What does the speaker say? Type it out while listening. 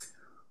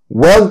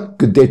Well,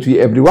 good day to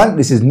you everyone.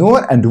 This is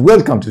Noor and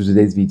welcome to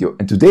today's video.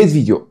 In today's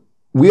video,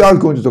 we are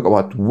going to talk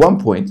about one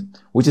point,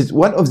 which is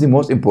one of the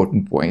most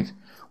important points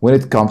when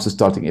it comes to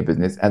starting a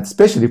business, and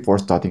especially for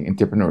starting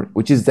entrepreneurs,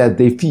 which is that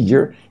they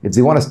fear if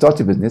they want to start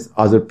a business,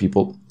 other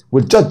people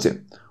will judge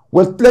them.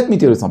 Well, let me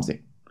tell you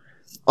something.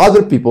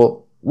 Other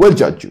people will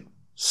judge you.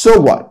 So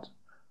what?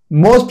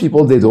 Most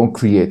people, they don't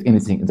create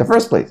anything in the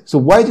first place. So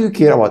why do you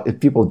care about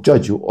if people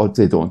judge you or if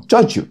they don't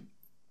judge you?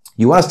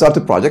 You want to start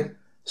a project,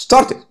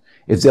 start it.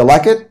 If they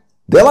like it,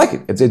 they like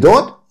it. If they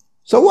don't,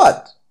 so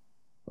what?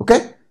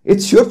 Okay?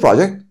 It's your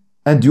project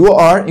and you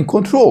are in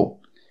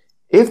control.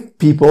 If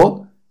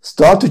people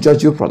start to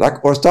judge your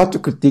product or start to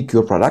critique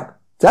your product,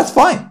 that's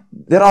fine.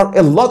 There are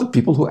a lot of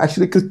people who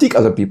actually critique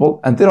other people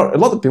and there are a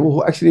lot of people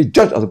who actually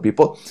judge other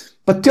people.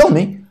 But tell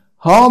me,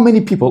 how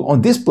many people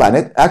on this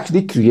planet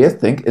actually create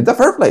things in the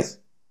first place?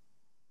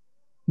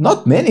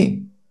 Not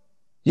many.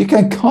 You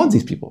can count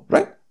these people,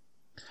 right?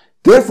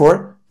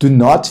 Therefore, do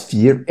not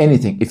fear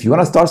anything. If you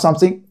want to start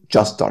something,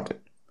 just start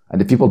it.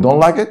 And if people don't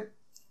like it,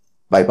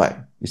 bye-bye.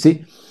 You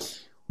see,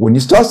 when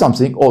you start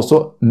something,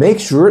 also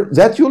make sure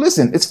that you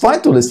listen. It's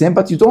fine to listen,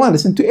 but you don't want to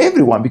listen to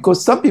everyone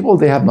because some people,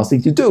 they have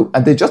nothing to do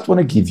and they just want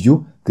to give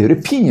you their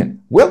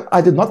opinion. Well,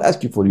 I did not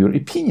ask you for your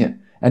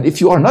opinion. And if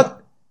you are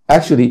not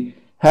actually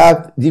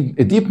have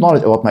a deep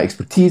knowledge about my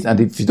expertise, and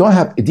if you don't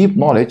have a deep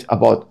knowledge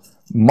about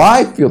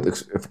my field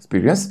of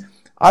experience,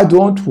 I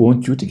don't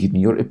want you to give me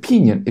your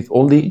opinion, if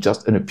only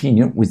just an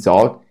opinion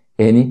without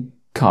any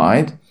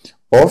kind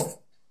of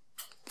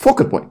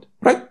focal point,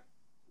 right?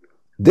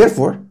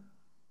 Therefore,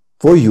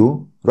 for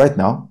you right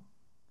now,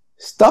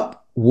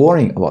 stop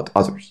worrying about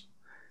others.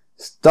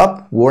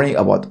 Stop worrying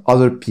about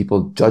other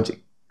people judging.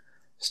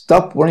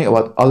 Stop worrying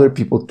about other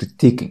people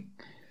critiquing.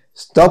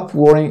 Stop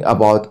worrying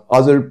about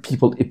other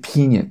people's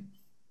opinion.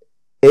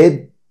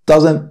 It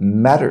doesn't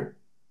matter.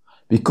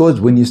 Because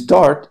when you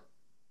start,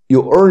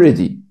 you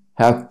already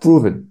have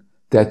proven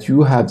that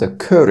you have the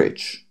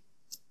courage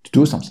to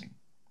do something.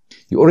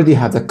 You already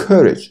have the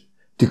courage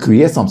to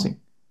create something.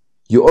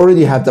 You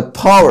already have the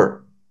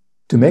power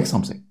to make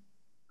something,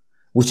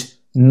 which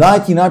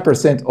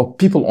 99% of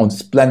people on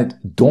this planet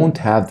don't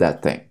have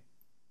that thing.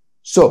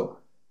 So,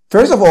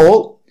 first of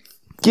all,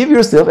 give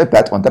yourself a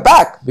pat on the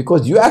back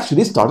because you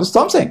actually started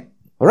something.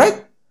 All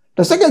right?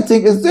 The second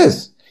thing is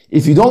this.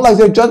 If you don't like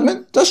their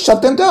judgment, just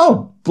shut them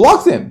down.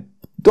 Block them.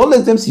 Don't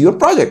let them see your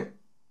project.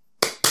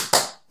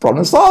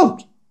 Problem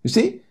solved. You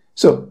see?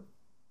 So,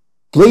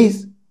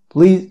 please,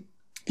 please,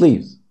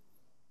 please,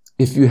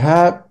 if you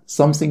have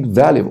something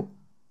valuable,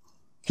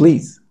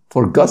 please,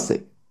 for God's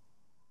sake,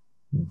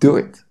 do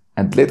it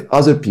and let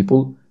other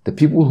people, the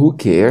people who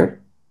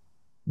care,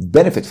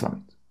 benefit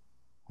from it.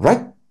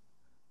 Right?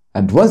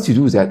 And once you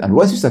do that, and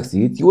once you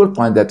succeed, you will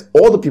find that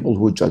all the people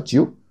who judge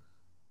you,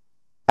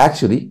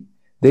 actually,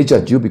 they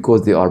judge you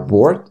because they are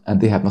bored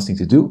and they have nothing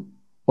to do,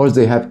 or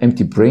they have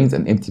empty brains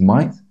and empty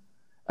minds.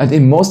 And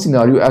in most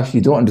scenarios, you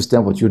actually don't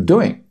understand what you're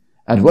doing.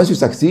 And once you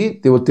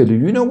succeed, they will tell you,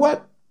 you know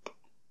what?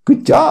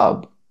 Good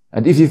job.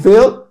 And if you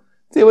fail,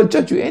 they will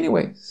judge you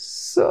anyway.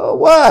 So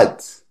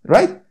what?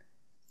 Right?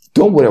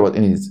 Don't worry about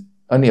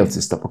any of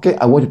this stuff, okay?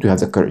 I want you to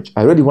have the courage.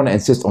 I really want to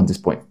insist on this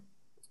point.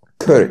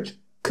 Courage,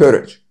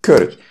 courage,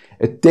 courage.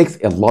 It takes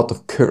a lot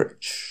of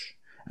courage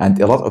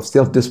and a lot of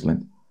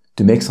self-discipline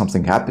to make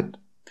something happen.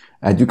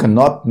 And you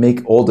cannot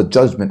make all the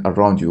judgment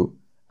around you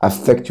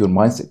affect your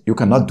mindset. You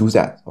cannot do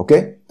that,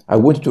 okay? I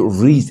want you to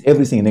erase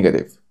everything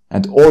negative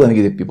and all the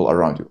negative people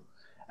around you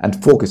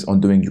and focus on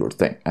doing your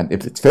thing. And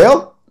if it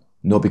fails,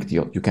 no big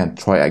deal. You can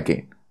try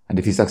again. And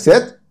if you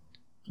succeed,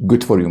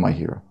 good for you, my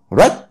hero. All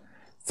right?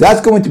 That's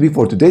going to be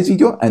for today's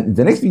video. And in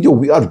the next video,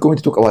 we are going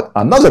to talk about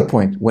another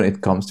point when it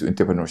comes to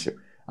entrepreneurship.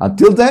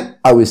 Until then,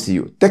 I will see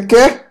you. Take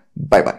care. Bye-bye.